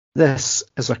This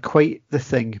is a Quite the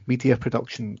Thing media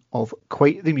production of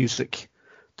Quite the Music,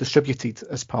 distributed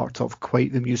as part of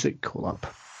Quite the Music Collab.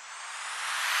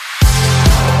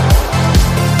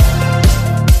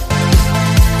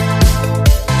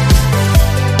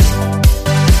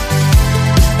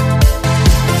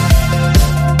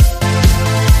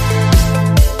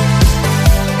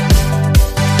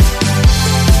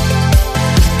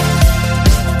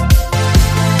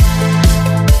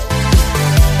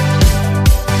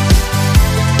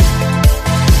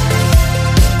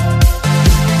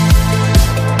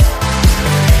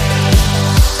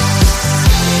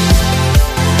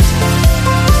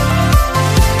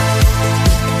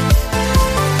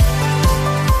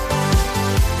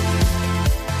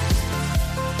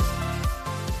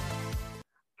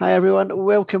 Hi everyone,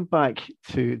 welcome back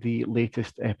to the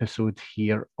latest episode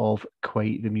here of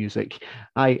Quite the Music.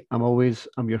 I'm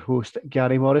your host,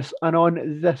 Gary Morris, and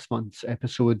on this month's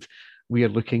episode, we are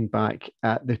looking back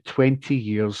at the 20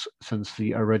 years since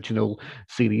the original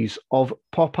series of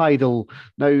Pop Idol.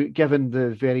 Now, given the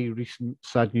very recent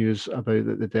sad news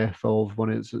about the death of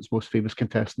one of its most famous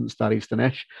contestants, Darius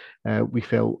Dinesh, we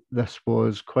felt this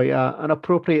was quite an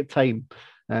appropriate time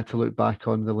to look back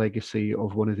on the legacy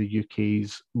of one of the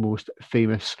UK's most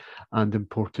famous and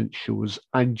important shows.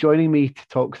 And joining me to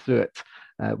talk through it,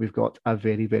 we've got a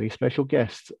very, very special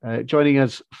guest. Joining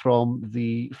us from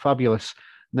the fabulous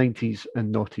 90s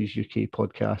and Noughties UK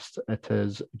podcast, it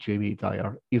is Jamie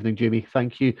Dyer. Evening, Jamie.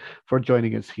 Thank you for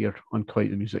joining us here on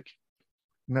Quite the Music.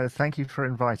 No, thank you for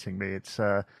inviting me. It's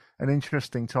an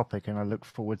interesting topic, and I look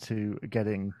forward to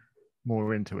getting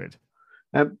more into it.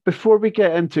 Before we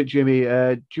get into it, Jamie,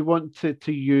 do you want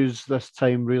to use this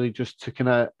time really just to kind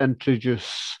of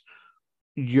introduce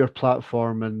your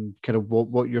platform and kind of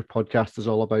what your podcast is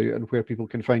all about and where people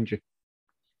can find you?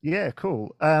 Yeah,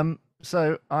 cool.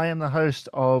 So I am the host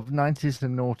of 90s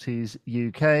and Noughties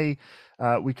UK.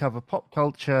 We cover pop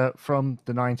culture from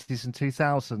the 90s and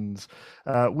 2000s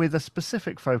with a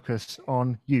specific focus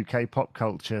on UK pop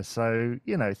culture. So,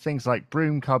 things like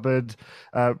Broom Cupboard,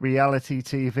 reality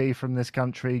TV from this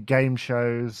country, game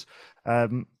shows,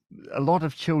 a lot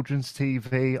of children's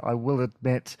TV, I will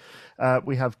admit.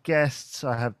 We have guests,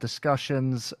 I have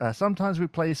discussions. Sometimes we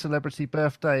play celebrity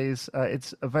birthdays.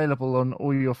 It's available on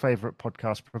all your favorite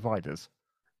podcast providers.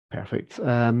 Perfect.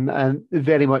 And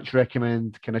very much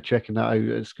recommend kind of checking that out.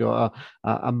 It's got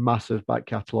a massive back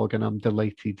catalogue, and I'm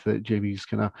delighted that Jamie's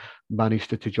kind of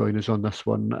managed to join us on this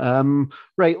one.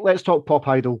 Right, let's talk Pop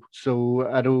Idol. So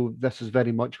I know this is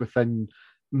very much within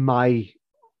my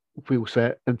wheel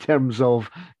set in terms of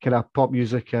kind of pop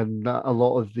music, and a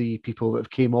lot of the people that have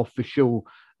came off the show,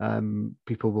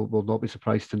 people will not be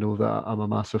surprised to know that I'm a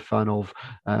massive fan of.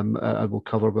 I will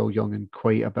cover Will Young in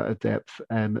quite a bit of depth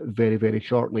very, very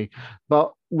shortly.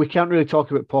 But we can't really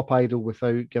talk about Pop Idol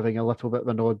without giving a little bit of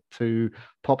a nod to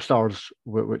Pop Stars,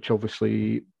 which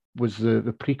obviously was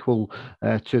the prequel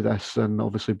to this, and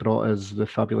obviously brought us the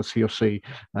fabulous Hearsay,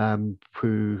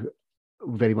 who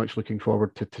very much looking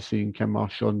forward to seeing Kim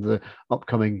Marsh on the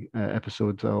upcoming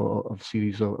episode of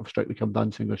series of Strictly Come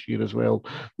Dancing this year as well.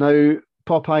 Now,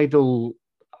 Pop Idol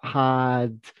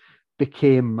had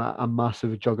became a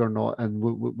massive juggernaut and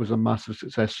was a massive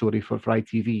success story for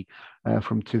ITV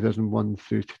from 2001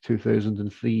 through to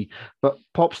 2003. But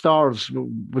Pop Stars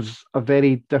was a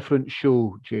very different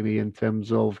show, Jamie, in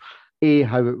terms of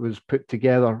how it was put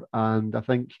together. And I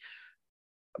think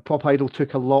Pop Idol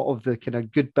took a lot of the kind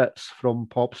of good bits from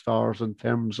Pop Stars in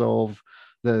terms of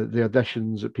the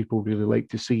auditions that people really like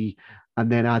to see, and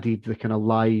then added the kind of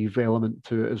live element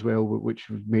to it as well, which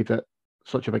made it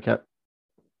such a big hit.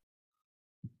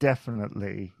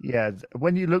 Definitely. Yeah.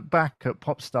 When you look back at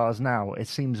pop stars now, it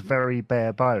seems very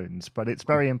bare bones, but it's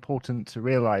very important to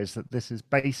realize that this is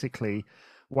basically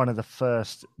one of the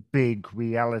first big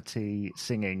reality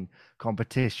singing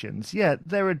competitions. Yeah,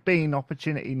 there had been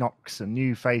opportunity knocks and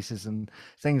new faces and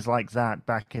things like that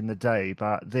back in the day,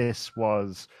 but this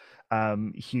was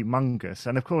humongous.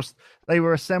 And of course, they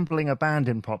were assembling a band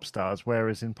in Pop Stars,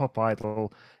 whereas in Pop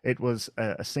Idol, it was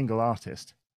a single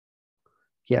artist.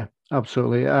 Yeah,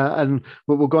 absolutely. And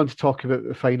we're going to talk about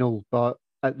the final, but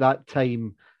at that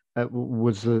time, it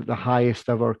was the highest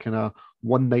ever kind of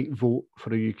one night vote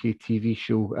for a UK TV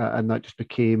show, and that just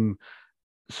became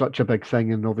such a big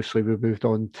thing. And obviously, we moved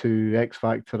on to X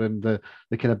Factor and the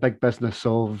kind of big business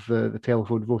of the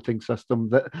telephone voting system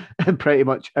that pretty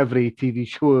much every TV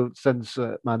show since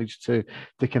managed to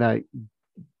kind of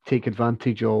take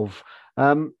advantage of.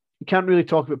 you can't really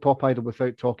talk about Pop Idol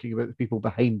without talking about the people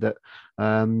behind it.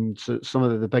 So some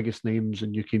of the biggest names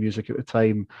in UK music at the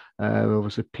time,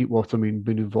 obviously Pete Waterman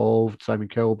being involved, Simon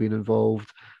Cowell being involved,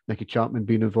 Nicky Chapman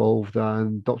being involved,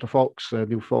 and Dr. Fox,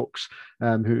 Neil Fox,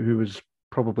 who was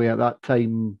probably at that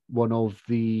time one of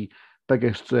the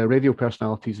biggest radio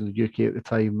personalities in the UK at the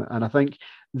time. And I think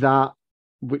that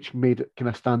which made it kind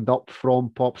of stand up from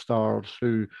pop stars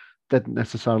who didn't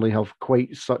necessarily have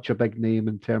quite such a big name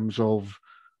in terms of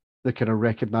the kind of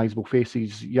recognizable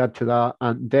faces. You add to that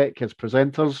Ant and Dec as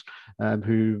presenters,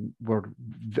 who were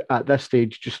at this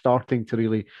stage just starting to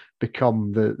really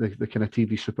become the kind of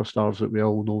TV superstars that we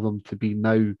all know them to be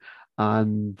now.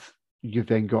 And you've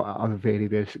then got a very,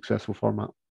 very successful format.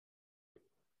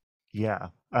 Yeah.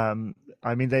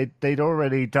 I mean, they'd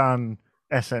already done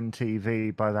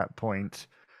SNTV by that point,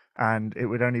 and it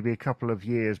would only be a couple of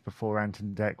years before Ant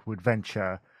and Dec would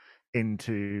venture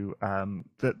into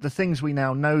the things we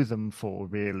now know them for,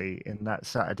 really, in that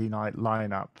Saturday night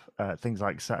lineup, things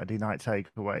like Saturday Night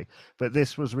Takeaway. But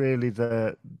this was really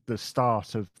the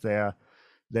start of their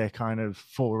kind of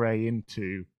foray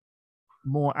into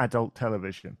more adult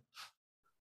television.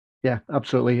 Yeah,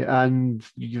 absolutely. And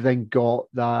you then got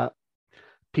that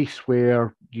piece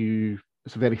where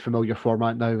it's a very familiar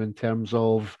format now in terms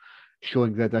of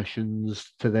showing the auditions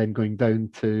to then going down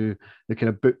to the kind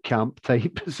of boot camp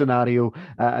type scenario,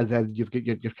 and then you've got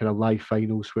your kind of live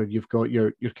finals where you've got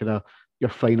your kind of your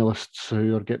finalists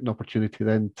who are getting opportunity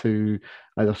then to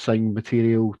either sing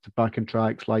material, to backing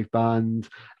tracks, live band.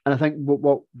 And I think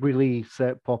what really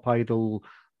set Pop Idol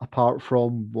apart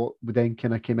from what we then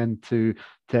kind of came into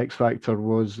X Factor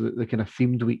was the kind of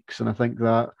themed weeks. And I think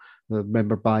that I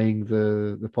remember buying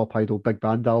the Pop Idol Big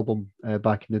Band album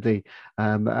back in the day,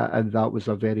 and that was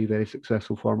a very, very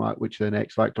successful format, which then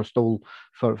X Factor stole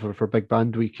for Big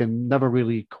Band Week, and never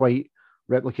really quite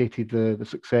replicated the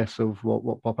success of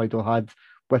what Pop Idol had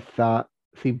with that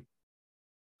theme.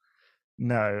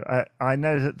 No, I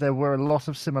know that there were a lot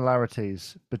of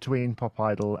similarities between Pop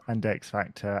Idol and X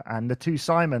Factor, and the two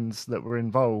Simons that were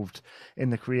involved in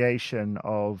the creation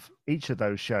of each of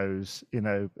those shows,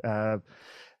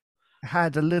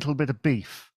 had a little bit of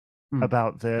beef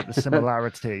about the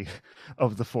similarity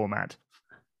of the format.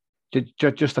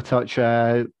 Just a touch,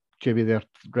 Jamie, there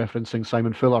referencing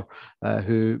Simon Fuller,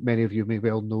 who many of you may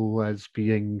well know as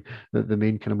being the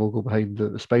main kind of mogul behind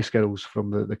the Spice Girls from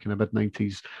the kind of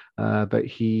mid-90s. But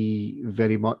he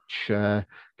very much kind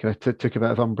of took a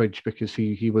bit of umbrage because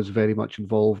he was very much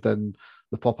involved in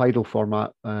the Pop Idol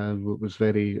format, was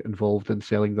very involved in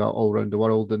selling that all around the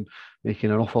world and making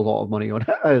an awful lot of money on it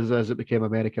as it became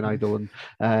American Idol,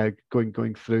 and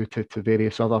going through to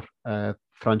various other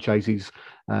franchises.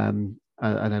 And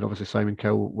then obviously Simon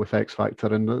Cowell with X Factor.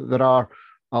 And there are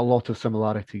a lot of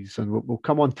similarities, and we'll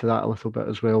come on to that a little bit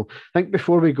as well. I think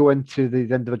before we go into the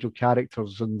individual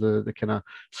characters and the kind of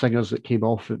singers that came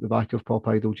off at the back of Pop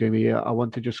Idol, Jamie, I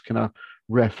want to just kind of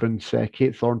reference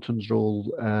Kate Thornton's role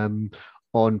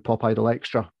on Pop Idol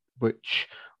Extra, which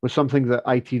was something that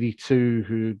ITV2,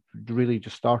 who really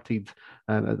just started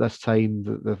at this time,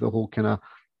 the whole kind of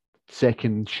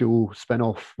second show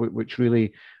spin-off, which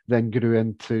really then grew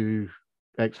into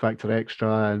X Factor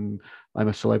Extra and I'm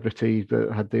a Celebrity,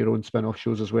 that had their own spin-off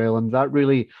shows as well. And that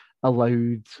really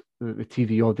allowed the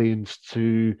TV audience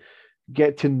to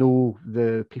get to know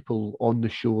the people on the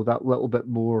show that little bit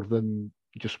more than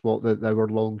just what the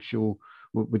hour-long show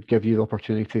would give you the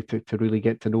opportunity to really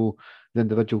get to know the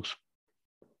individuals.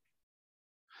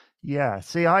 Yeah,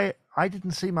 see, I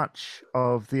didn't see much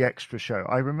of the Extra show.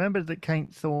 I remember that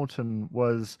Kate Thornton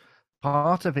was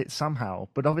part of it somehow,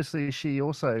 but obviously she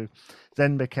also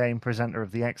then became presenter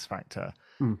of the X Factor.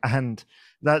 And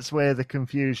that's where the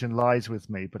confusion lies with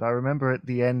me. But I remember at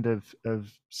the end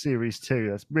of series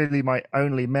 2, that's really my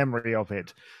only memory of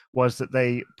it, was that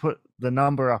they put the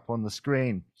number up on the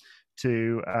screen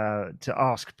to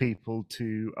ask people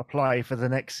to apply for the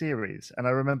next series. And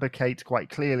I remember Kate quite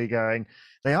clearly going,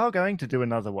 they are going to do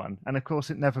another one. And of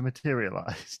course, it never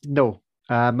materialized. No.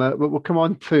 We'll come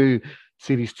on to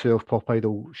series 2 of Pop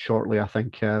Idol shortly, I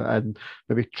think, and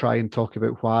maybe try and talk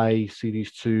about why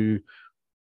series 2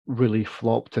 really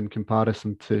flopped in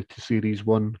comparison to series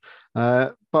 1.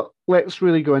 But let's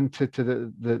really go into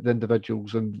the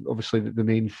individuals, and obviously the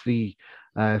main three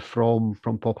from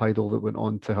Pop Idol that went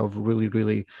on to have really,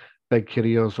 really big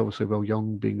careers. Obviously, Will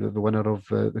Young being the winner of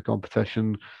the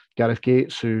competition, Gareth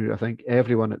Gates, who I think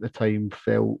everyone at the time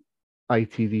felt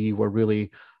ITV were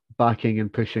really backing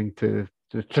and pushing to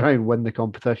try and win the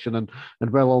competition, and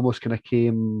Will almost kind of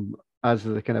came as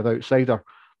the kind of outsider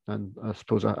and I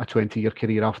suppose a 20-year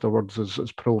career afterwards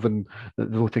has proven the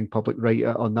voting public right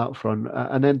on that front.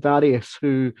 And then Darius,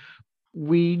 who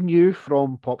we knew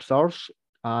from Pop Stars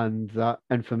and that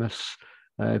infamous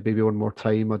Baby One More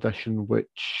Time audition,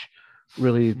 which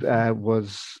really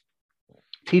was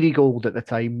TV gold at the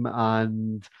time,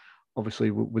 and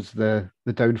obviously was the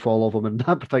downfall of him in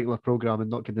that particular program and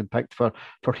not getting picked for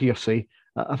hearsay.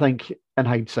 I think in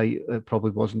hindsight, it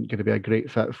probably wasn't going to be a great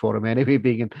fit for him anyway,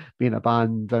 being a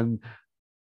band. And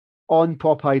on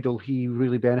Pop Idol, he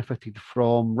really benefited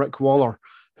from Rick Waller,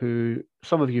 who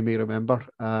some of you may remember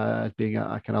as being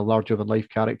a kind of larger than life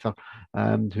character,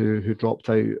 who dropped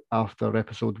out after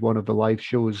episode one of the live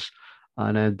shows,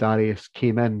 and then Darius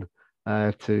came in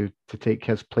to take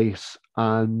his place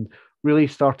and really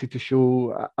started to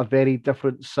show a very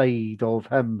different side of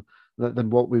him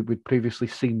than what we'd previously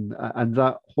seen, and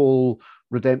that whole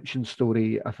redemption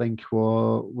story, I think,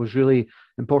 was really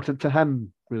important to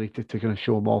him, really to kind of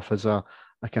show him off as a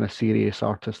kind of serious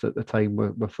artist at the time,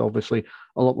 with obviously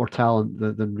a lot more talent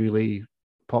than really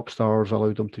Pop Stars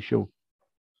allowed him to show.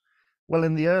 Well,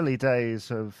 in the early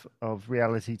days of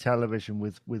reality television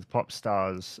with Pop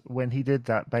Stars, when he did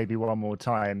that Baby One More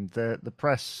Time, the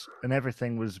press and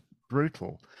everything was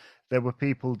brutal. There were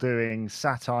people doing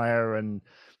satire and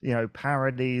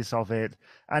parodies of it,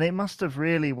 and it must have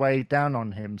really weighed down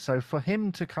on him. So for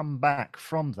him to come back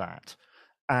from that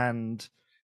and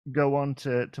go on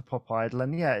to Pop Idol,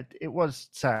 and it was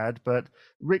sad, but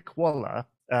Rick Waller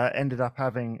ended up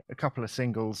having a couple of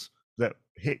singles that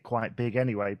hit quite big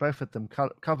anyway, both of them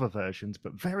cover versions,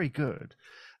 but very good.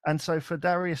 And so for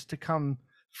Darius to come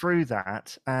through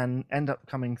that and end up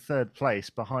coming third place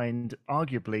behind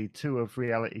arguably two of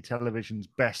reality television's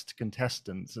best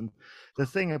contestants. And the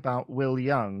thing about Will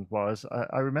Young was,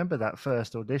 I remember that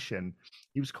first audition,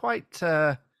 he was quite,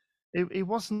 he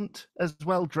wasn't as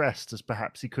well dressed as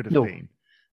perhaps he could have been.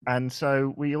 And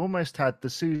so we almost had the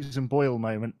Susan Boyle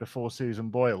moment before Susan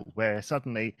Boyle, where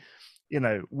suddenly,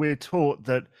 we're taught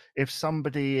that if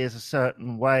somebody is a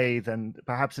certain way, then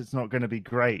perhaps it's not going to be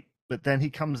great. But then he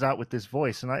comes out with this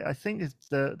voice, and I think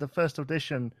the first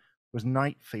audition was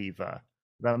Night Fever.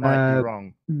 That might be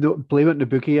wrong. No, Blame It on the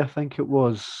Boogie, I think it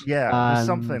was. Yeah, it was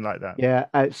something like that. Yeah,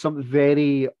 it's something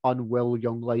very un-Will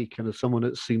Young-like, and as someone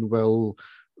that's seen Will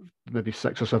maybe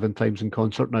 6 or 7 times in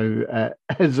concert now,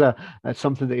 it's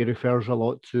something that he refers a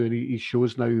lot to, and he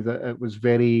shows now that it was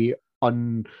very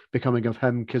unbecoming of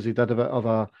him because he did a bit of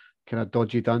a kind of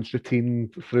dodgy dance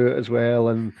routine through it as well,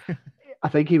 and I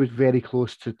think he was very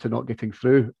close to not getting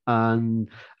through, and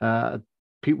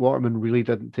Pete Waterman really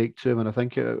didn't take to him, and I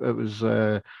think it was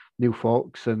Neil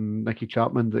Fox and Nicky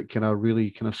Chapman that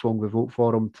really swung the vote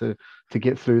for him to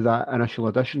get through that initial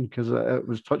audition, because it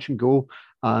was touch and go,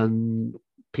 and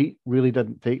Pete really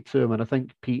didn't take to him. And I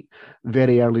think Pete,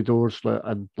 very early doors,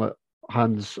 and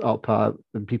hands up,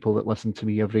 and people that listen to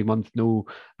me every month know,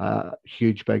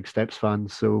 huge Big Steps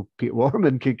fans. So Pete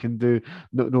Waterman can do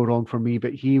no wrong for me,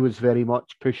 but he was very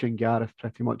much pushing Gareth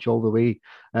pretty much all the way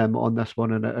on this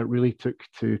one, and it really took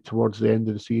towards the end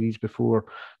of the series before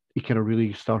he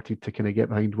really started to get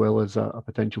behind Will as a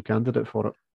potential candidate for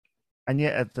it. And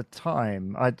yet at the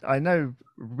time, I know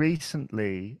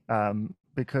recently,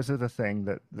 because of the thing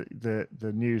that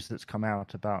the news that's come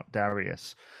out about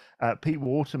Darius, Pete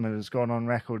Waterman has gone on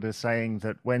record as saying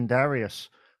that when Darius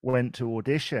went to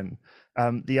audition,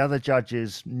 the other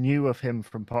judges knew of him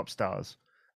from Pop Stars,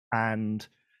 and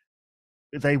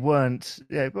they weren't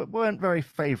very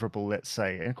favourable, let's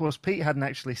say. And of course, Pete hadn't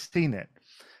actually seen it,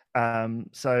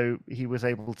 so he was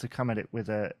able to come at it with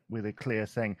a clear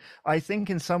thing. I think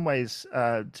in some ways,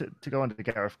 to go on to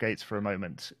Gareth Gates for a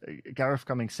moment, Gareth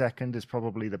coming second is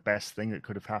probably the best thing that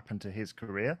could have happened to his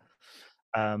career.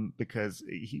 Because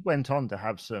he went on to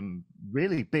have some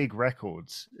really big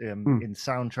records in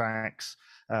soundtracks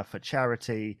for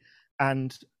charity,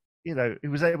 and he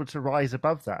was able to rise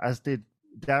above that, as did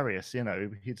Darius.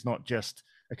 He's not just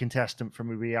a contestant from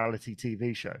a reality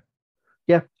TV show.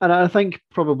 Yeah, and I think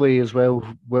probably as well,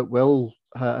 Will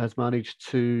has managed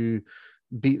to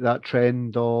beat that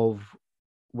trend of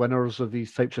winners of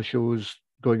these types of shows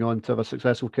going on to have a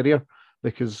successful career,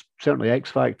 because certainly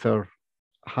X Factor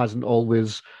hasn't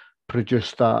always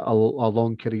produced a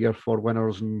long career for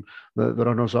winners and the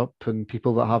runners up and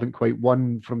people that haven't quite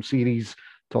won from series.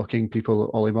 Talking people,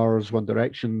 Ollie Murs, One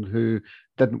Direction, who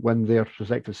didn't win their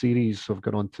respective series, have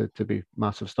gone on to be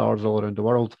massive stars all around the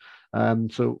world.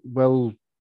 So Will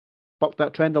bucked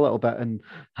that trend a little bit, and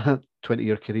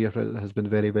 20-year career has been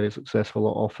very, very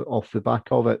successful off the back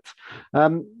of it.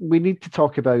 We need to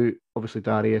talk about obviously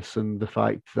Darius and the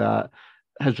fact that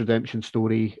his redemption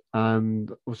story,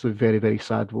 and also very, very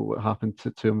sad what happened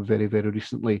to him very, very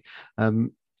recently.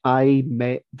 I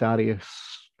met Darius.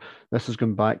 This has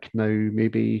gone back now,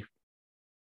 maybe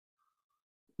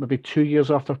 2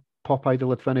 years after Pop Idol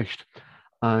had finished,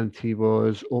 and he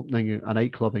was opening a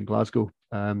nightclub in Glasgow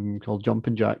called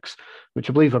Jumping Jacks, which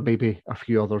I believe are maybe a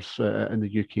few others in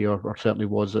the UK, or certainly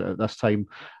was at this time.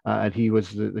 And he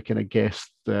was the kind of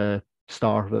guest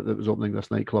star that was opening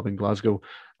this nightclub in Glasgow.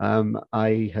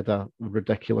 I had a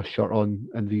ridiculous shirt on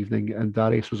in the evening, and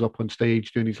Darius was up on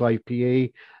stage doing his live PA,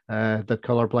 did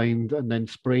Colourblind, and then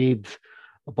sprayed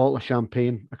a bottle of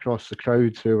champagne across the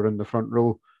crowd who were in the front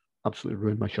row. Absolutely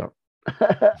ruined my shirt.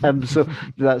 So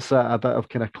that's a bit of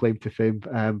kind of claim to fame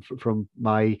from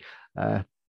my uh,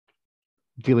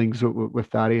 dealings with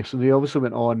Darius. And he obviously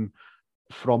went on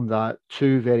from that,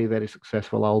 two very, very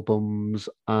successful albums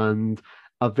and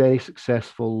a very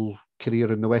successful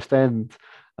career in the West End,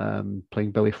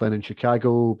 playing Billy Flynn in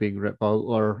Chicago, being Rip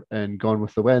Butler in Gone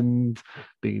with the Wind,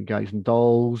 being in Guys and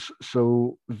Dolls.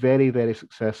 So very, very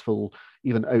successful,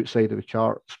 even outside of the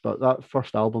charts. But that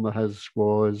first album of his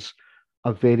was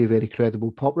a very, very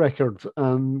credible pop record,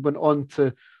 and went on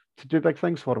to do big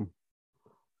things for him.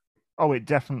 Oh, it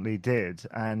definitely did.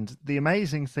 And the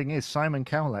amazing thing is, Simon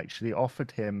Cowell actually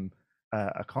offered him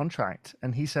a contract,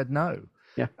 and he said no.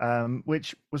 Yeah.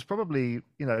 Which was probably,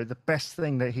 the best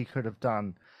thing that he could have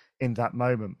done in that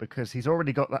moment, because he's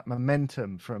already got that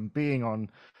momentum from being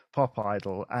on Pop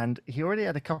Idol, and he already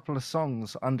had a couple of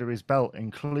songs under his belt,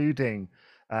 including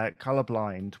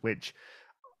Colorblind, which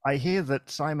I hear that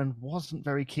Simon wasn't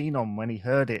very keen on when he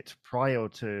heard it prior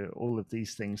to all of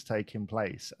these things taking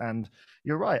place. And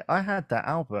you're right, I had that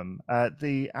album.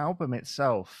 The album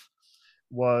itself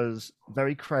was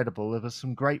very credible. There was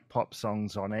some great pop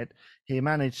songs on it. He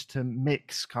managed to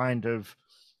mix kind of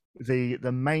the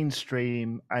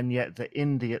mainstream and yet the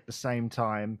indie at the same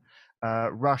time.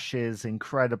 Rush is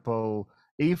incredible.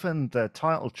 Even the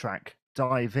title track,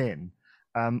 Dive In,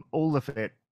 all of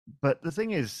it. But the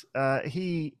thing is,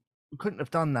 he couldn't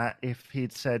have done that if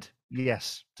he'd said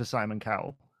yes to Simon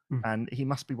Cowell. And he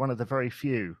must be one of the very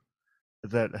few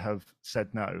that have said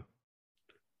no.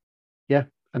 Yeah,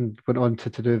 and went on to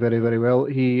do very, very well.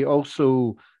 He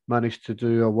also managed to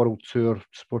do a world tour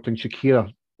supporting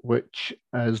Shakira, which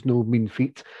is no mean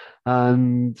feat,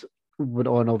 and went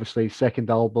on, obviously, second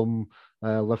album,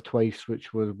 Live Twice,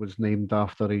 which was named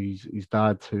after his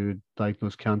dad, who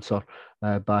diagnosed cancer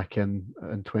back in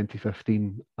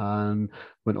 2015, and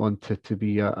went on to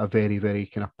be a very, very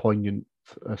kind of poignant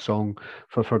song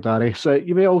for Darius.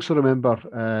 You may also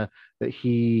remember that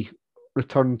he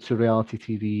returned to reality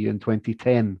TV in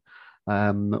 2010,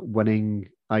 winning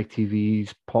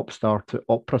ITV's Pop Star to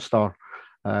Opera Star,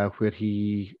 where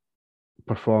he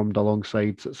performed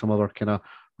alongside some other kind of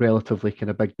relatively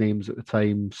kind of big names at the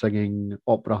time singing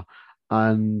opera.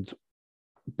 And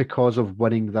because of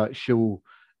winning that show,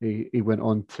 he went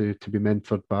on to be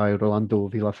mentored by Rolando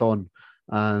Villazon,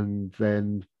 and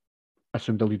then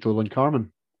assumed the lead role in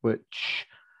Carmen, which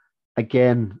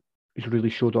again he really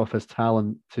showed off his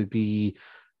talent to be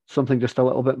something just a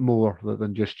little bit more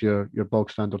than just your bog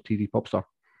standard TV pop star.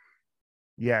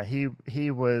 Yeah,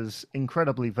 he was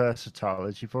incredibly versatile,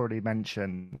 as you've already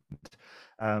mentioned,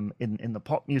 in the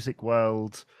pop music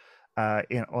world,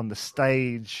 on the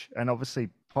stage, and obviously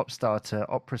pop star to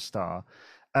opera star.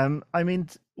 I mean,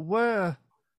 were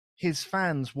his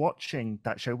fans watching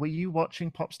that show? Were you watching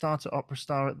Pop Star to Opera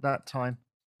Star at that time?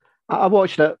 I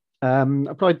watched it. I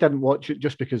probably didn't watch it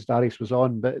just because Darius was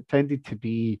on, but it tended to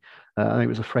be, I think it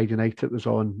was a Friday night it was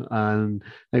on, and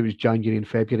it was January and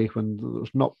February when there was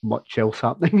not much else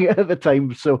happening at the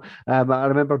time. So I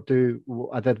remember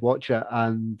I did watch it,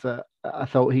 and I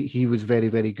thought he was very,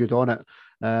 very good on it.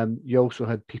 You also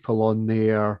had people on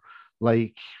there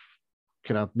like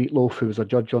kind of Meatloaf, who was a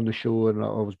judge on the show, and I've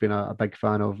always been a big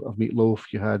fan of Meatloaf.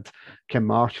 You had Kim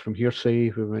Marsh from Hearsay,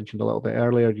 who we mentioned a little bit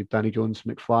earlier. You had Danny Jones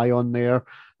McFly on there.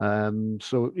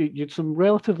 So you had some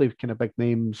relatively kind of big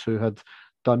names who had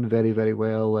done very, very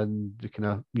well in the kind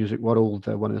of music world.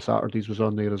 One of the Saturdays was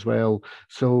on there as well.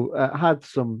 So it had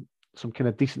some kind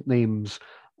of decent names.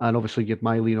 And obviously you had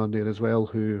Mylene on there as well,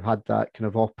 who had that kind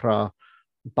of opera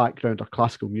background, or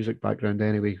classical music background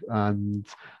anyway, and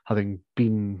having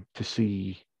been to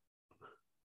see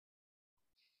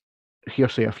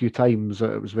Hearsay a few times,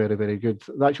 it was very, very good.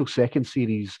 The actual second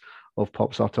series of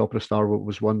Pop Star to Opera Star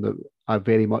was one that I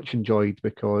very much enjoyed,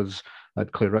 because I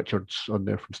had Claire Richards on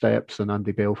there from Steps and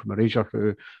Andy Bell from Erasure,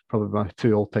 who probably my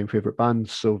two all-time favourite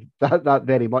bands. So that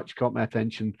very much caught my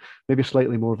attention, maybe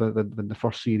slightly more than the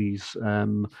first series.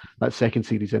 That second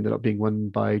series ended up being won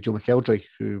by Joe McElderry,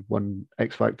 who won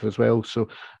X Factor as well. So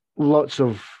lots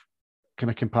of kind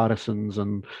of comparisons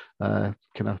and kind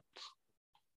of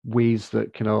ways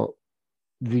that kind of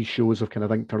these shows have kind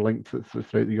of interlinked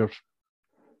throughout the years.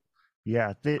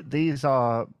 Yeah, these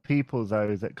are people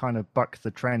though that kind of buck the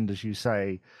trend, as you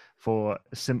say, for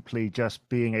simply just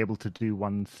being able to do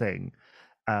one thing.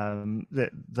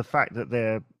 The fact that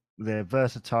they're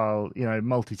versatile,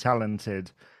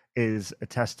 multi-talented, is a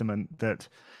testament that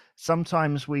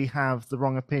sometimes we have the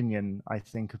wrong opinion, I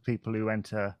think, of people who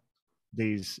enter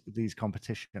these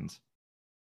competitions.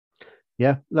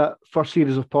 Yeah, that first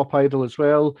series of Pop Idol as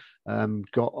well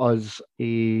got us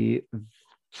a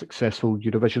successful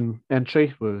Eurovision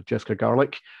entry with Jessica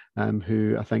Garlick,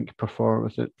 who I think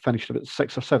finished about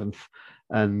sixth or seventh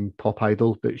in Pop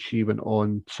Idol, but she went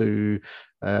on to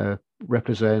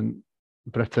represent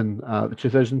Britain at the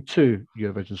 2002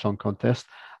 Eurovision Song Contest.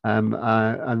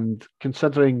 And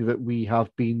considering that we have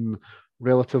been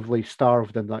relatively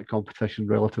starved in that competition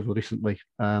relatively recently,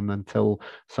 until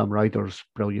Sam Ryder's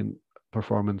brilliant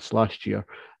performance last year.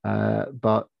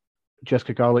 But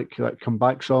Jessica Garlick, that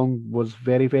comeback song, was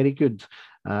very, very good.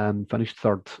 Finished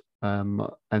third in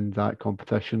that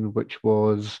competition, which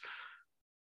was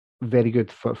very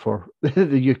good for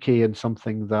the UK, and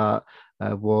something that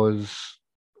was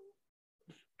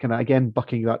kind of again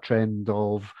bucking that trend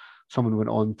of someone went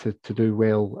on to do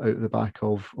well out of the back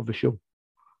of the show.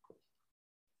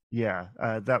 Yeah,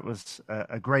 that was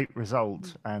a great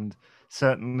result, and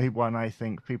certainly one I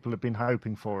think people have been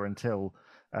hoping for until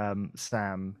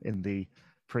Sam in the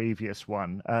previous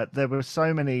one. There were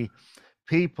so many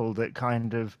people that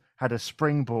kind of had a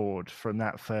springboard from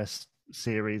that first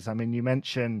series. I mean,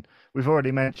 we've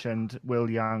already mentioned Will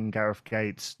Young, Gareth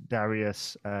Gates,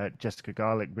 Darius, Jessica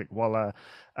Garlick, Rick Waller.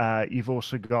 You've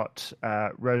also got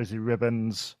Rosie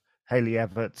Ribbons, Hayley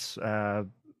Everts,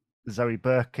 Zoe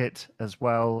Burkett as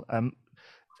well.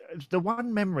 The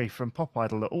one memory from Pop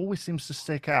Idol that always seems to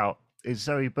stick out is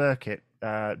Zoe Burkett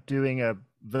doing a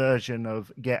version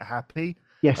of Get Happy.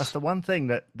 That's Yes. the one thing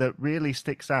that really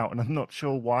sticks out, and I'm not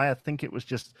sure why. I think it was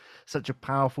just such a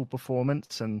powerful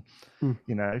performance, and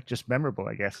Mm. just memorable,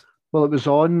 I guess. Well, it was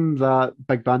on that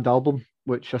big band album,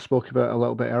 which I spoke about a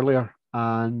little bit earlier.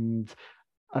 And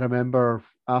I remember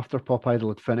after Pop Idol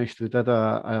had finished, they did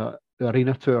a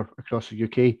arena tour across the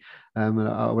UK. And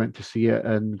I went to see it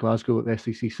in Glasgow at the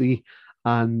SCCC.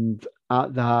 And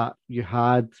at that, you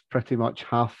had pretty much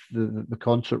half the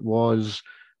concert was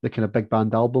the kind of big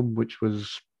band album, which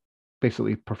was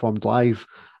basically performed live.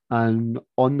 And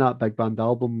on that big band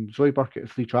album, Zoe Burkett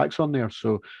had three tracks on there.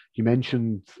 So you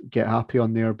mentioned Get Happy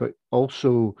on there, but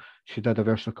also she did a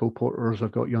version of Cole Porter's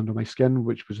I've Got You Under My Skin,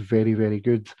 which was very, very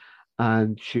good.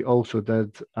 And she also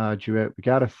did a duet with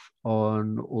Gareth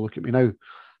on Oh Look at Me Now.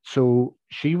 So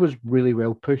she was really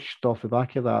well pushed off the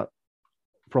back of that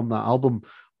from that album,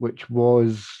 which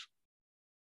was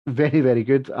very, very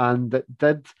good. And it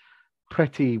did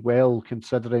pretty well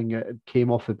considering it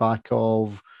came off the back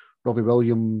of Robbie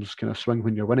Williams' kind of Swing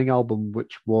When You're Winning album,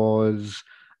 which was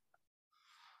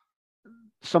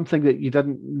something that you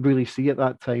didn't really see at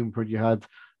that time, where you had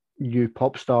new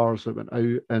pop stars that went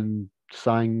out and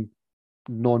sang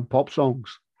non-pop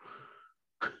songs.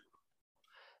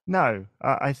 No,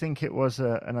 I think it was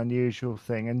an unusual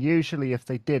thing, and usually if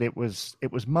they did, it was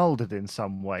molded in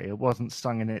some way. It wasn't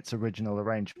sung in its original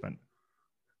arrangement.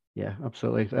 Yeah,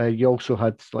 absolutely. You also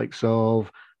had likes of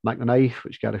Mac the Knife,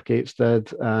 which Gareth Gates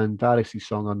did, and Darius'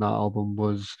 song on that album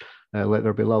was Let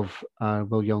There Be Love.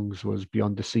 Will Young's was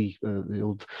Beyond the Sea, the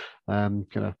old kind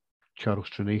of Charles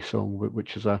Trenet song,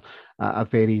 which is a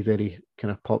very, very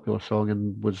kind of popular song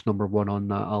and was number one on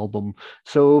that album.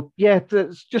 So, yeah,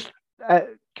 it's just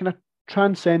kind of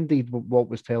transcended what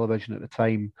was television at the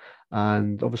time.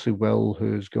 And obviously, Will,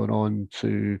 who's gone on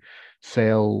to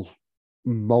sell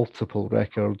multiple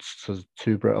records, so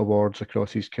two Brit Awards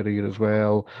across his career as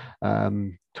well,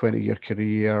 20-year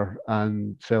career,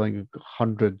 and selling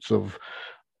hundreds of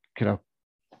kind of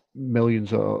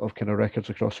millions of kind of records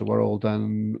across the world.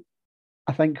 And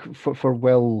I think for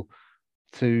Will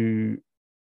to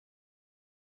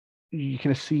you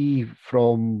kind of see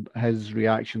from his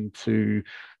reaction to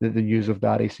the news of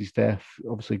Darius's death,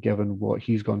 obviously given what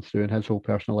he's gone through in his whole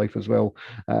personal life as well,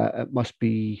 it must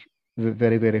be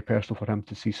very, very personal for him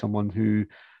to see someone who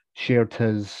shared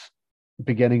his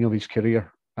beginning of his career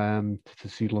to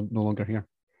see no longer here.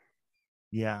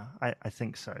 Yeah, I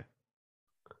think so.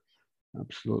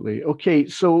 Absolutely. Okay,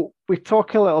 so we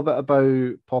talk a little bit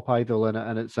about Pop Idol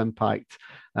and its impact.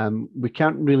 We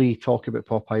can't really talk about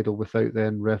Pop Idol without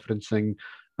then referencing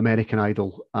American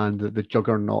Idol and the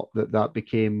juggernaut that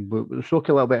became. We spoke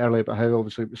a little bit earlier about how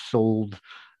obviously it was sold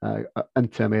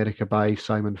into America by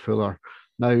Simon Fuller.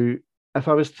 Now, if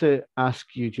I was to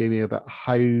ask you, Jamie, about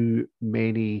how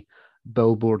many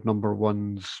Billboard number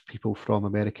ones people from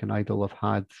American Idol have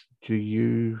had, do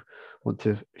you want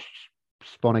to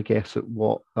spawn a guess at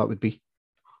what that would be?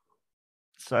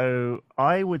 So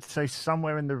I would say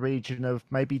somewhere in the region of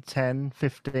maybe 10,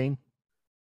 15.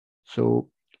 So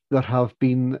there have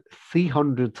been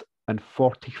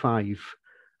 345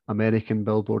 American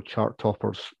Billboard chart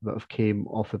toppers that have came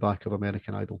off the back of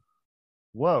American Idol.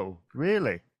 Whoa,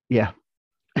 really? Yeah,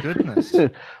 Goodness.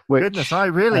 Goodness, I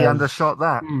which really is undershot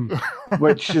that.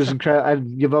 which is incredible.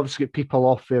 And you've obviously got people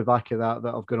off the back of that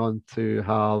have gone on to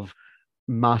have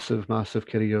massive, massive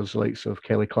careers, likes of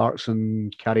Kelly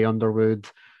Clarkson, Carrie Underwood,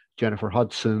 Jennifer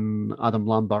Hudson, Adam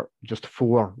Lambert, just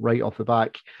four right off the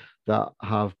back that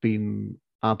have been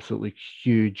absolutely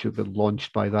huge, have been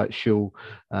launched by that show.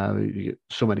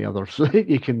 So many others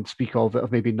you can speak of that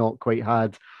have maybe not quite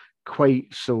had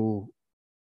quite so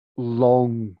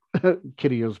long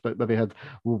careers, but maybe had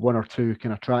one or two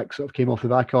kind of tracks that have came off the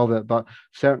back of it. But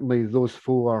certainly those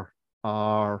four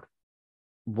are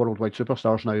worldwide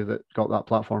superstars now that got that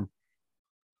platform.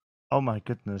 Oh my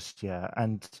goodness, yeah.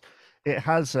 And it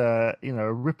has a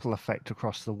ripple effect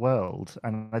across the world.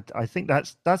 And I think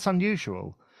that's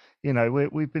unusual.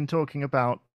 We've been talking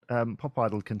about Pop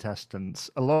Idol contestants.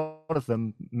 A lot of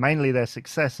them, mainly their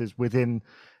success is within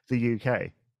the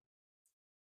UK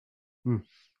Hmm.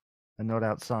 and not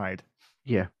outside.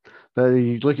 Yeah, but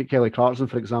you look at Kelly Clarkson,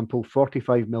 for example,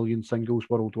 45 million singles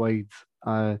worldwide,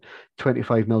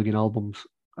 25 million albums.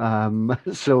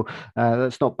 So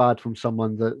that's not bad from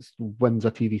someone that wins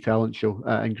a TV talent show.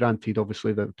 And granted,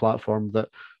 obviously, the platform that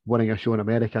winning a show in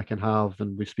America can have,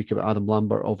 and we speak about Adam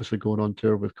Lambert obviously going on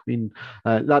tour with Queen,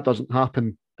 that doesn't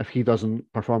happen if he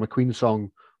doesn't perform a Queen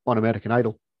song on American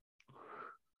Idol.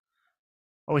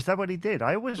 Oh, is that what he did?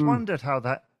 I always Mm. wondered how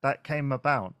that came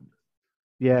about.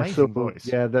 Yeah, so Amazing voice.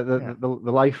 yeah, Yeah. the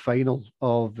live final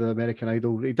of the American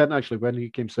Idol, he didn't actually win. He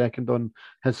came second on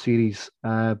his series,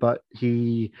 but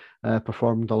he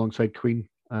performed alongside Queen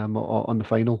on the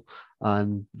final,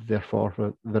 and therefore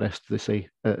the rest they say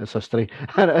is history.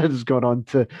 And has gone on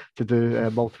to do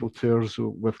multiple tours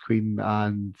with Queen,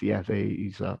 and yeah,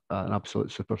 he's an absolute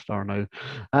superstar now.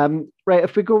 Right,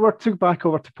 if we go back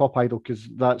over to Pop Idol because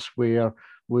that's where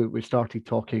we started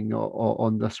talking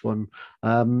on this one.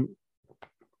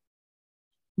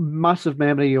 Massive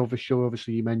memory of the show.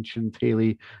 Obviously, you mentioned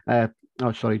Haley.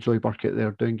 Oh, sorry, Joey Burkett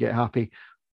there doing Get Happy.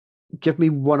 Give me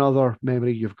one other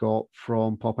memory you've got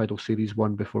from Pop Idol Series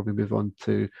 1 before we move on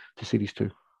to Series 2.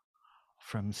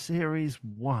 From series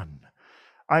one.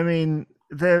 I mean,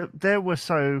 there were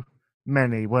so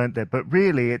many, weren't there? But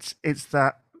really, it's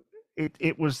that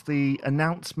it was the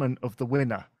announcement of the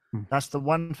winner. Hmm. That's the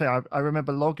one thing I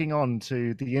remember logging on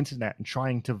to the internet and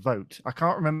trying to vote. I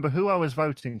can't remember who I was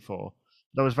voting for,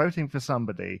 but I was voting for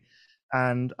somebody,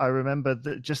 and I remember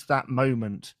that just that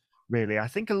moment. Really, I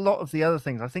think a lot of the other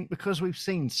things. I think because we've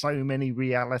seen so many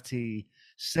reality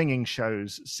singing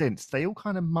shows since, they all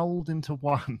kind of mold into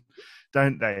one,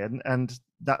 don't they? And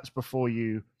that's before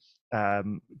you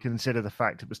consider the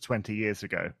fact it was 20 years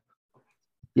ago.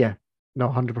 Yeah, no,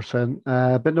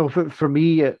 100%. But no, for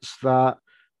me, it's that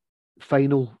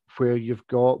final where you've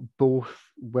got both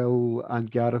Will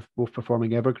and Gareth both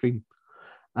performing Evergreen.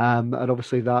 And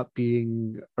obviously that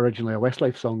being originally a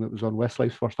Westlife song that was on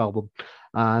Westlife's first album.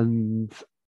 And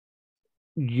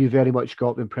you very much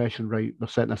got the impression, right, they're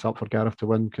setting this up for Gareth to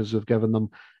win because they've given them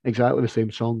exactly the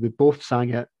same song. They both sang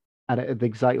it and it had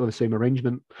exactly the same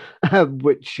arrangement,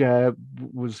 which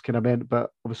was kind of meant,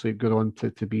 but obviously it got on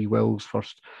to be Will's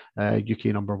first UK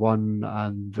number one.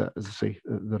 And as I say,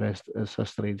 the rest is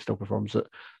history and still performs it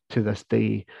to this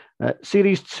day.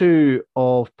 Series 2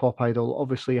 of Pop Idol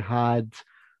obviously had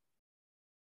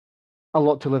a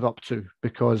lot to live up to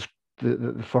because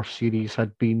the first series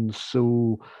had been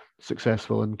so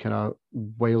successful and kind of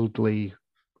wildly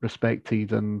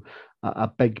respected and a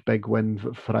big, big win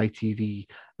for ITV.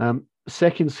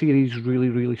 Second series really,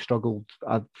 really struggled.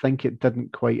 I think it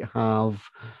didn't quite have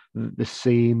the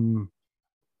same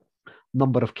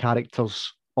number of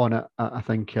characters on it, I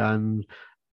think. And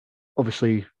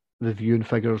obviously, the viewing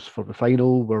figures for the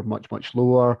final were much, much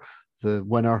lower. The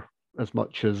winner, as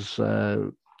much as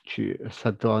she has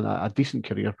had done a decent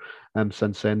career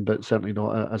since then, but certainly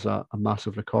not as a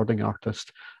massive recording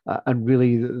artist. And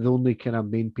really, the only kind of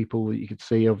main people that you could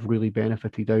say have really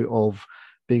benefited out of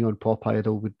being on Pop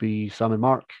Idol would be Sam and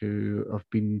Mark, who have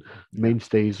been Yeah.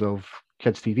 mainstays of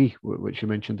kids TV, which you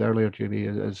mentioned earlier, Jamie,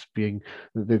 as being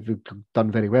they've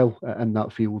done very well in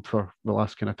that field for the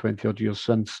last kind of 20 odd years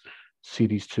since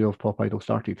series two of Pop Idol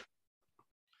started.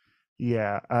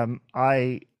 Yeah,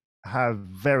 I have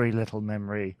very little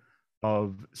memory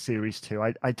of series two.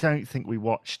 I don't think we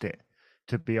watched it,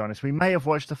 to be honest. We may have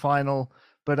watched the final,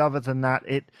 but other than that,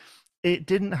 it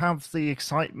didn't have the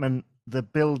excitement, the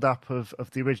build up of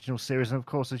the original series, and of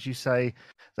course, as you say,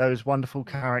 those wonderful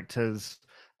characters.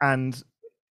 And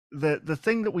the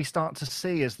thing that we start to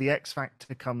see as the X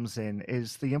Factor comes in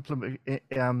is the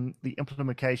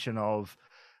implementation of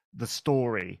the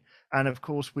story. And of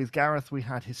course, with Gareth, we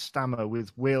had his stammer.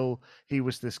 With Will, he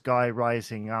was this guy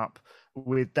rising up.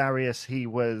 With Darius, he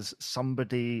was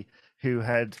somebody who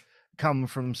had come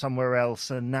from somewhere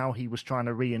else and now he was trying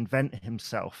to reinvent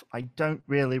himself. I don't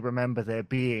really remember there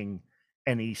being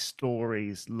any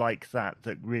stories like that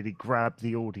that really grabbed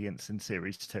the audience in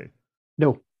series two.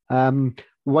 No.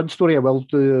 One story I will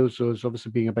do is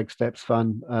obviously being a big Steps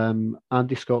fan.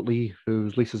 Andy Scott Lee,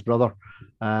 who's Lisa's brother,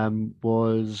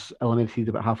 was eliminated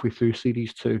about halfway through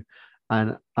series two,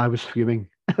 and I was fuming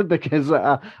because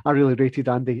I really rated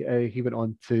Andy. He went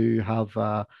on to have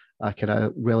a kind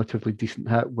of relatively decent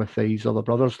hit with his other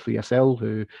brothers, 3SL,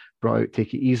 who brought out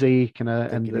Take It Easy kind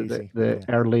of in Take it easy. the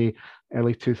Yeah.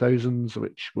 early 2000s,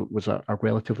 which was a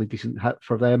relatively decent hit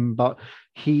for them. But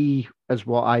he is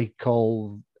what I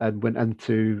call, and went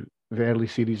into the early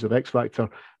series of X Factor,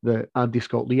 the Andy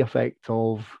Scott Lee effect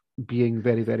of being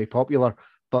very, very popular,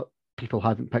 but people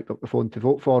hadn't picked up the phone to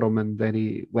vote for him, and then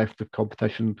he left the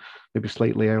competition maybe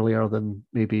slightly earlier than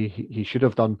maybe he should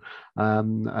have done.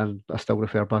 And I still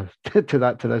refer back to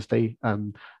that to this day,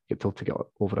 and get told to get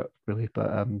over it, really.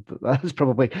 But that's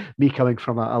probably me coming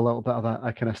from a little bit of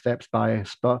a kind of Steps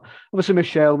bias. But obviously,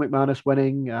 Michelle McManus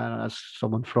winning, as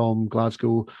someone from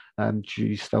Glasgow,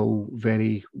 she's still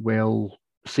very well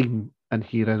seen in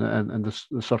here in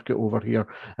the circuit over here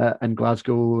in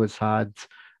Glasgow. Has had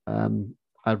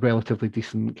a relatively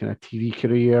decent kind of TV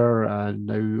career and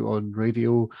now on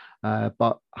radio,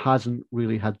 but hasn't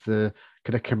really had the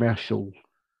kind of commercial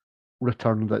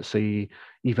return that, say,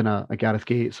 even a Gareth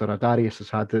Gates or a Darius has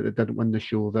had, that didn't win the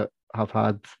show, that have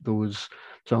had those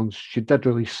songs. She did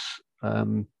release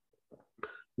the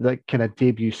kind of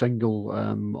debut single,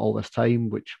 All This Time,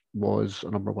 which was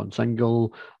a number one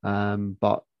single,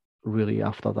 but really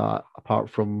after that, apart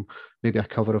from maybe a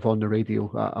cover of On the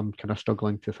Radio, I'm kind of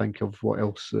struggling to think of what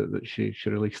else that she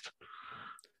released.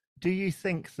 Do you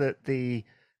think that the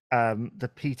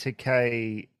Peter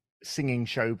Kay singing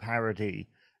show parody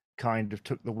kind of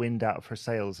took the wind out of her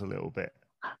sails a little bit?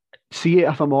 See,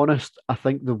 if I'm honest, I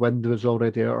think the wind was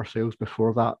already out our sails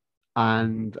before that.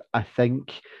 And I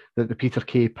think that the Peter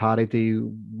Kay parody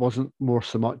wasn't more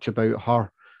so much about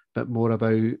her, but more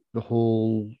about the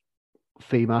whole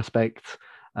fame aspect.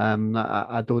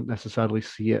 I don't necessarily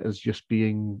see it as just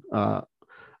being a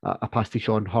pastiche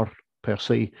on her per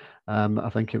se. I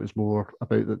think it was more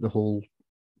about the whole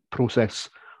process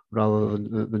rather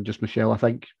than just Michelle. I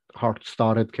think her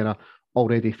star had kind of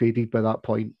already faded by that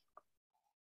point.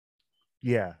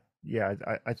 Yeah, yeah,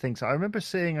 I think so. I remember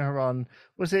seeing her on,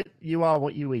 was it You Are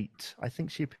What You Eat? I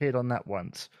think she appeared on that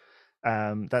once.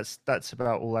 That's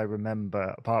about all I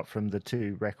remember, apart from the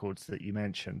two records that you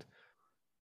mentioned.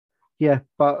 Yeah,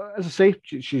 but as I say,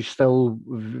 she's still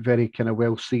very kind of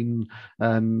well seen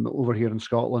over here in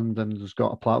Scotland, and has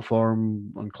got a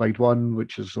platform on Clyde One,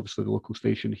 which is obviously the local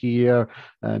station here.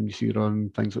 You see her on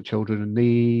things like Children in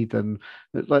Need, and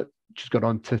she's got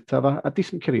on to have a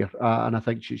decent career. And I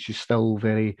think she's still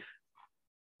very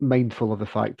mindful of the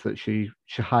fact that she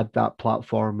had that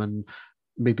platform, and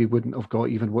maybe wouldn't have got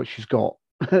even what she's got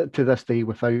to this day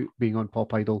without being on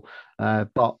Pop Idol.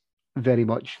 But very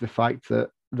much the fact that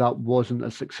that wasn't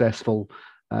as successful,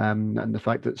 and the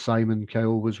fact that Simon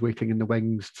Cowell was waiting in the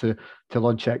wings to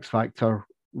launch X Factor.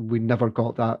 We never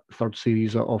got that third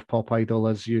series of Pop Idol,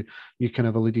 as you kind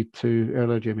of alluded to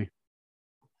earlier, Jamie.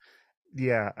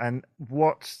 Yeah, and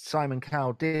what Simon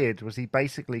Cowell did was he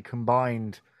basically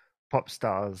combined Pop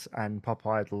Stars and Pop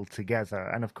Idol together.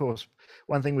 And of course,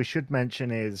 one thing we should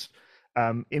mention is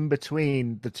in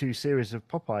between the two series of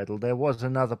Pop Idol, there was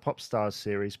another Pop Stars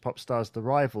series, Pop Stars The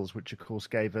Rivals, which of course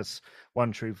gave us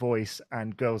One True Voice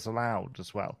and Girls Aloud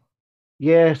as well.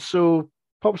 Yeah, so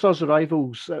Popstars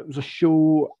Arrivals, it was a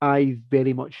show I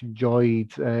very much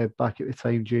enjoyed back at the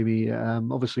time, Jamie.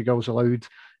 Obviously, Girls Aloud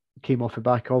came off the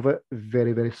back of it.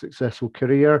 Very, very successful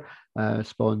career.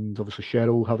 Spawned, obviously,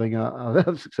 Cheryl having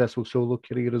a successful solo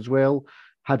career as well.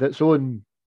 Had its own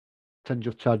tinge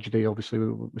of tragedy, obviously,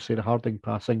 with Sarah Harding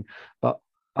passing. But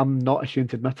I'm not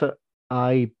ashamed to admit it.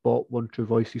 I bought One True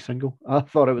Voices single. I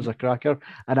thought it was a cracker.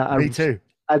 And Me too.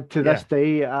 and to Yeah. this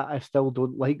day, I still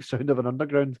don't like Sound of an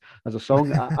Underground as a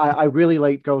song. I really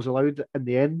like Girls Aloud in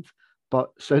the end,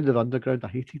 but Sound of Underground I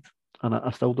hated. And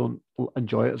I still don't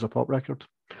enjoy it as a pop record.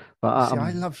 But See,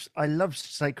 I loved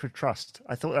Sacred Trust.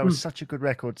 I thought that was such a good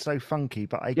record, so funky.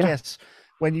 But I yeah, guess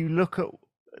when you look at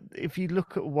if you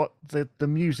look at what the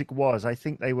music was, I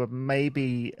think they were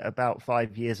maybe about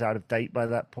 5 years out of date by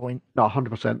that point. no,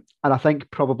 100%. And I think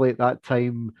probably at that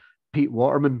time, Pete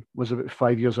Waterman was about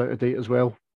 5 years out of date as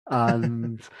well.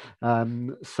 And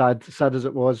sad as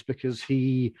it was, because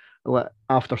he,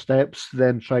 after Steps,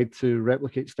 then tried to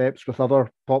replicate Steps with other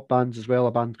pop bands as well,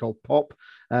 a band called Pop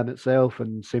itself,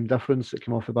 and Same Difference that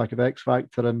came off the back of X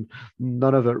Factor. And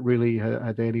none of it really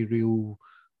had any real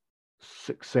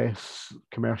success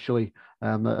commercially,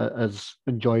 as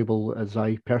enjoyable as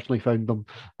I personally found them.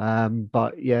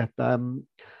 But yeah,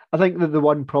 I think that the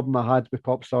one problem I had with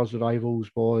Pop Stars Rivals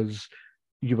was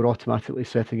you were automatically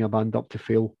setting a band up to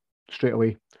fail straight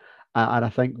away. And I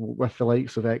think with the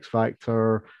likes of X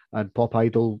Factor and Pop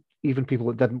Idol, even people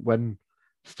that didn't win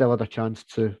still had a chance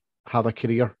to have a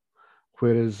career.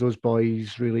 Whereas those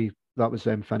boys really, that was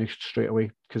them finished straight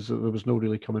away, because there was no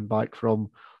really coming back from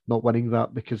not winning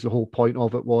that, because the whole point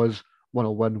of it was one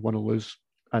will win, one will lose.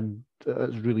 And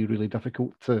it's really, really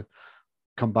difficult to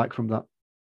come back from that.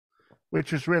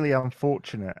 Which was really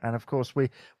unfortunate. And of course,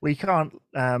 we can't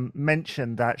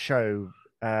mention that show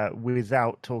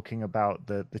without talking about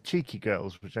the Cheeky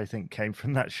Girls, which I think came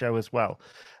from that show as well.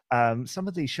 Some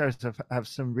of these shows have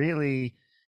some really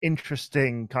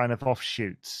interesting kind of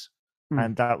offshoots,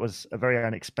 and that was a very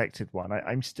unexpected one.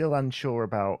 I'm still unsure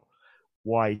about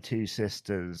why Two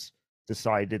Sisters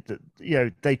decided that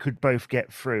they could both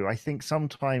get through. I think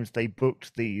sometimes they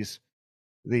booked these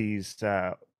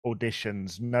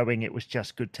auditions knowing it was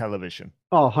just good television.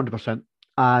 Oh, 100%.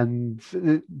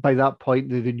 And by that point,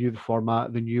 they knew the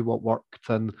format, they knew what worked.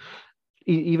 And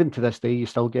even to this day, you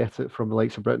still get it from the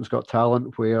likes of Britain's Got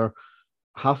Talent, where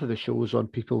half of the shows on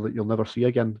people that you'll never see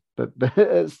again. But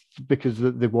it's because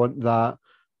they want that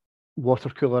water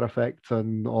cooler effect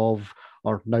and of,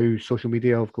 or now social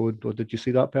media of going, oh, did you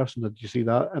see that person? Did you see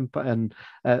that input? And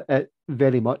it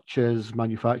very much is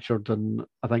manufactured. And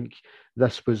I think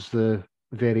this was the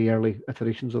very early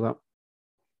iterations of that.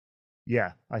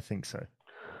 Yeah, I think so.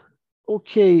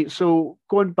 Okay, so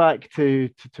going back to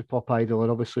Pop Idol,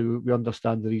 and obviously we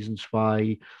understand the reasons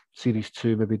why Series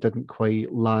 2 maybe didn't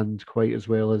quite land quite as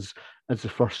well as the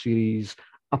first series.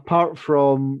 Apart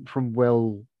from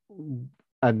Will,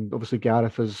 and obviously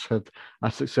Gareth has had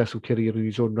a successful career in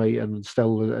his own right, and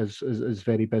still is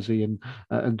very busy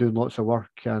and doing lots of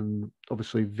work. And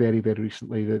obviously very, very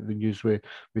recently the news with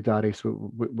Darius,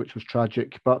 which was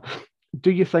tragic. But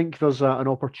do you think there's an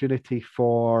opportunity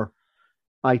for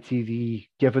ITV,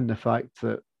 given the fact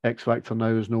that X Factor now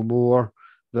is no more,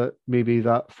 that maybe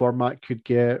that format could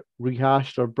get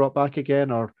rehashed or brought back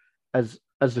again, or is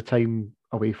the time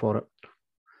away for it?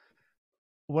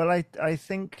 Well, I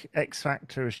think X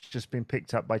Factor has just been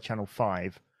picked up by Channel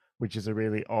 5, which is a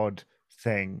really odd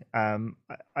thing.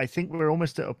 I think we're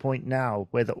almost at a point now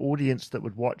where the audience that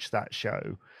would watch that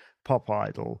show, Pop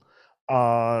Idol,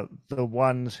 are the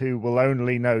ones who will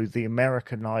only know the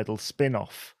American Idol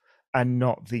spin-off and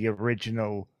not the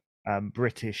original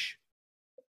British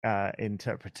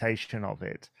interpretation of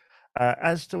it.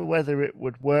 As to whether it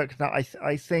would work, now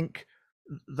I think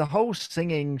the whole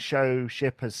singing show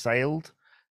ship has sailed.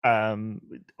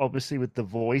 Obviously, with The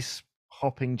Voice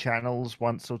hopping channels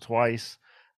once or twice,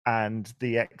 and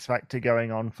the X Factor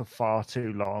going on for far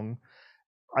too long,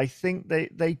 I think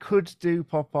they could do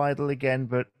Pop Idol again,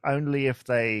 but only if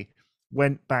they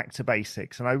went back to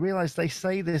basics. And I realize they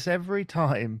say this every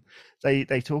time they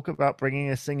talk about bringing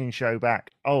a singing show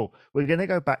back. Oh, we're going to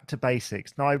go back to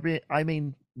basics. No, I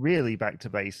mean really back to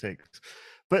basics.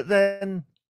 But then,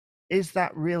 is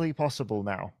that really possible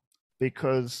now?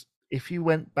 Because if you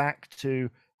went back to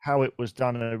how it was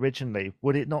done originally,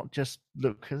 would it not just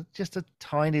look just a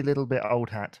tiny little bit old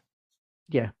hat?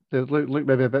 Yeah, they look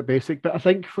maybe a bit basic, but I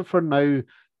think for now,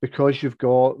 because you've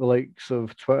got the likes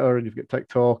of Twitter and you've got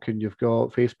TikTok and you've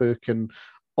got Facebook and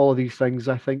all of these things,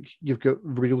 I think you've got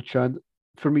real chance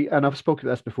for me. And I've spoken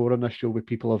to this before on this show with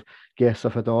people of guests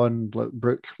I've had on, like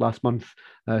Brooke last month,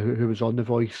 who was on The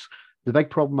Voice. The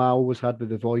big problem I always had with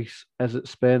The Voice is it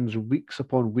spends weeks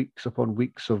upon weeks upon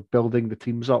weeks of building the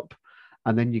teams up,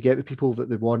 and then you get the people that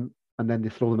they want, and then they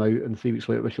throw them out, and 3 weeks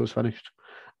later the show's finished.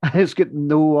 It's got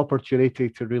no opportunity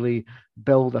to really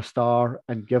build a star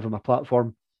and give them a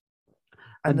platform.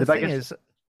 And And the the thing biggest is,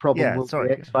 problem yeah, with the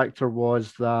sorry. X Factor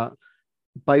was that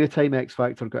by the time X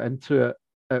Factor got into it,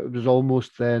 it was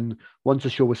almost then, once the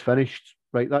show was finished,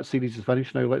 right, that series is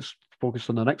finished now, let's focus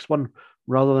on the next one,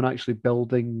 rather than actually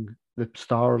building the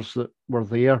stars that were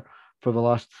there for the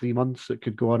last 3 months that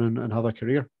could go on and have a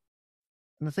career.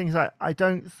 And the thing is, I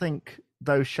don't think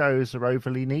those shows are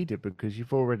overly needed because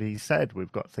you've already said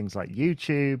we've got things like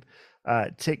YouTube,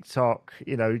 TikTok,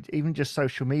 even just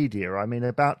social media. I mean,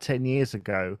 about 10 years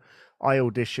ago, I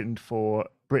auditioned for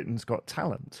Britain's Got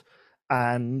Talent.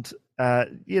 And,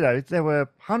 there were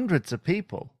hundreds of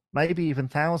people, maybe even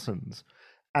thousands.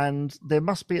 And there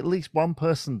must be at least one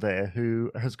person there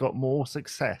who has got more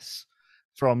success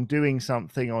from doing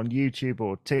something on YouTube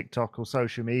or TikTok or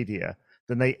social media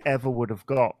than they ever would have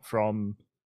got from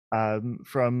a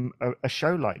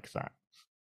show like that.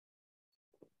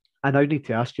 I now need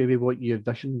to ask you what you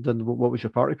auditioned and what was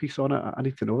your party piece on it. I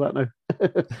need to know that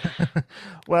now.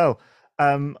 Well,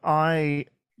 I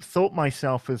thought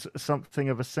myself as something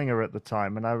of a singer at the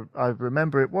time, and I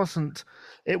remember it wasn't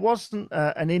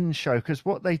an in show, because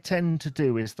what they tend to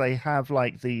do is they have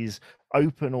like these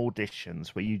open auditions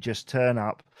where you just turn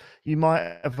up. You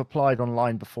might have applied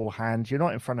online beforehand. You're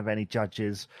not in front of any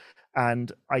judges,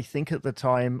 and I think at the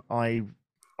time I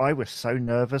was so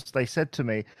nervous. They said to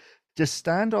me, just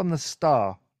stand on the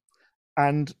star.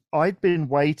 And I'd been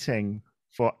waiting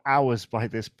for hours by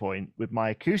this point with my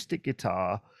acoustic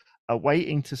guitar,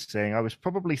 waiting to sing. I was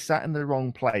probably sat in the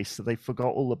wrong place, so they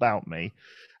forgot all about me.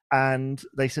 And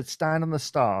they said, stand on the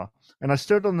star. And I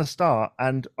stood on the star,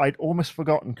 and I'd almost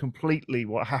forgotten completely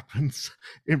what happens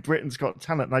in Britain's Got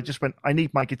Talent. And I just went, I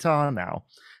need my guitar now.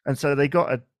 And so they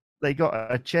got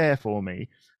a chair for me.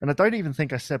 And I don't even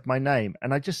think I said my name.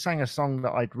 And I just sang a song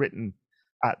that I'd written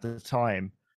at the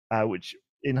time, which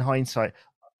in hindsight,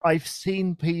 I've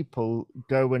seen people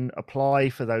go and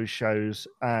apply for those shows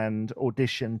and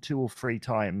audition 2 or 3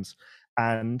 times,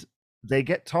 and they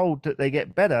get told that they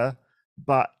get better,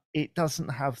 but it doesn't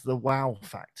have the wow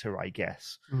factor, I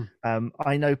guess.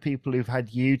 I know people who've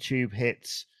had YouTube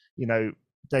hits,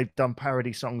 they've done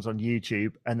parody songs on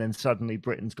YouTube, and then suddenly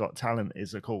Britain's Got Talent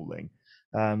is a calling.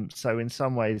 So in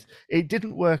some ways, it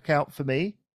didn't work out for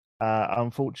me,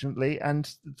 unfortunately. And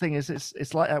the thing is,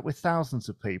 it's like that with thousands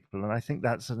of people, and I think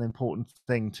that's an important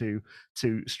thing to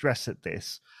stress at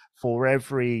this. For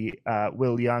every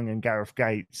Will Young and Gareth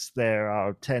Gates, there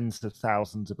are tens of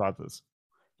thousands of others.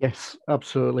 Yes,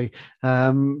 absolutely.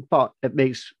 But it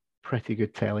makes pretty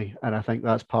good telly, and I think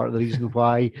that's part of the reason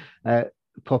why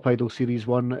Pop Idol Series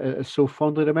 1 is so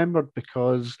fondly remembered,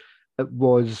 because it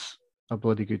was a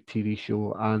bloody good TV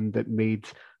show and it made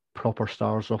proper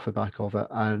stars off the back of it.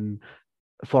 And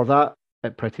for that,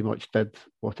 it pretty much did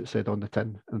what it said on the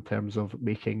tin in terms of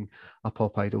making a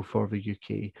pop idol for the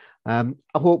UK. I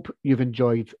hope you've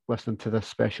enjoyed listening to this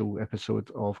special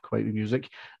episode of Quite the Music.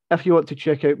 If you want to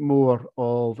check out more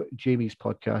of Jamie's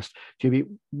podcast, Jamie,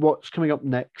 what's coming up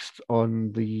next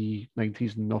on the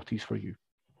 90s and noughties for you?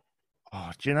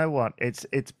 Oh, do you know what?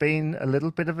 It's been a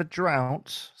little bit of a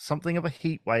drought, something of a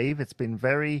heat wave. It's been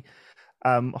very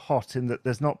hot in that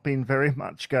there's not been very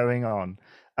much going on.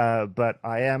 But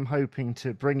I am hoping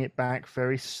to bring it back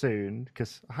very soon,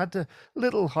 because I had a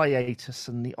little hiatus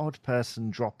and the odd person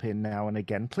drop in now and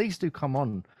again. Please do come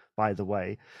on, by the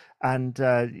way. And,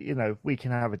 we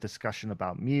can have a discussion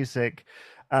about music.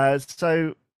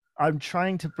 So I'm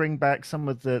trying to bring back some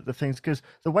of the things, because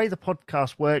the way the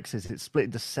podcast works is it's split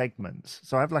into segments.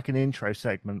 So I have like an intro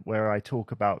segment where I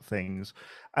talk about things,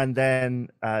 and then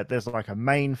there's like a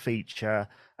main feature,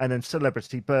 and then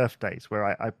celebrity birthdays, where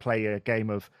I play a game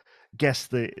of guess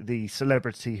the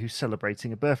celebrity who's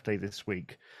celebrating a birthday this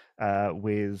week,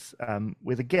 with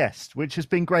a guest, which has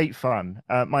been great fun.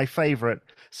 My favorite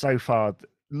so far,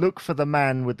 look for the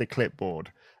man with the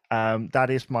clipboard.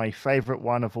 That is my favorite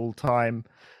one of all time.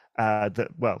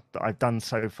 That I've done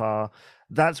so far.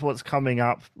 That's what's coming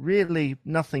up. Really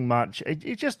nothing much.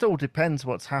 It just all depends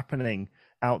what's happening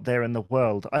out there in the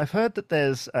world. I've heard that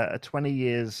there's a 20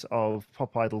 years of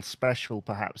Pop Idol special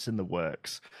perhaps in the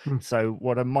works. So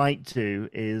what I might do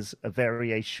is a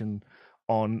variation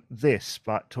on this,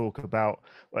 but talk about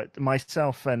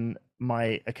myself and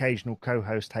my occasional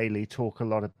co-host Haley talk a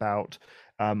lot about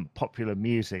popular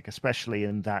music, especially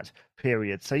in that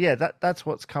period. So yeah, that's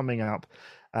what's coming up.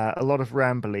 A lot of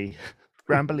rambly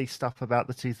stuff about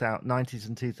the 90s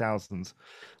and 2000s.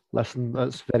 Listen,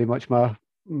 that's very much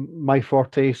my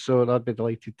forte, so I'd be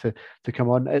delighted to come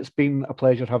on. It's been a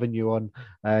pleasure having you on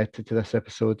to this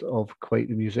episode of Quite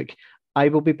the Music. I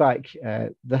will be back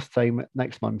this time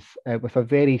next month with a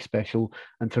very special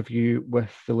interview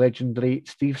with the legendary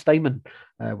Steve Steinman,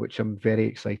 which I'm very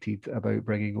excited about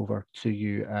bringing over to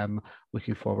you.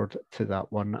 Looking forward to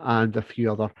that one and a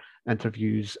few other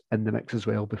interviews in the mix as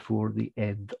well before the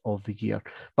end of the year.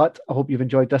 But I hope you've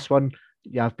enjoyed this one.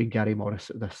 Yeah, I've been Gary Morris.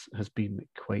 This has been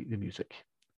Quite the Music.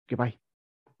 Goodbye.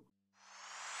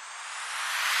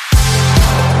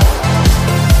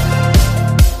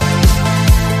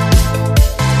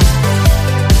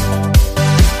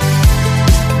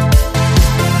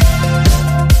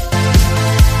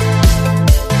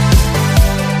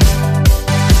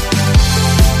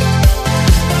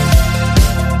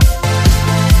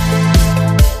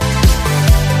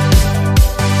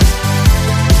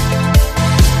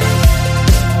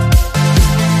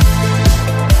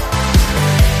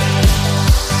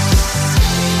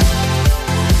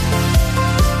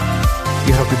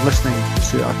 Listening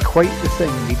to a Quite the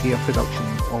Thing media production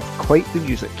of Quite the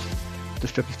Music,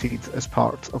 distributed as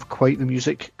part of Quite the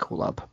Music Collab.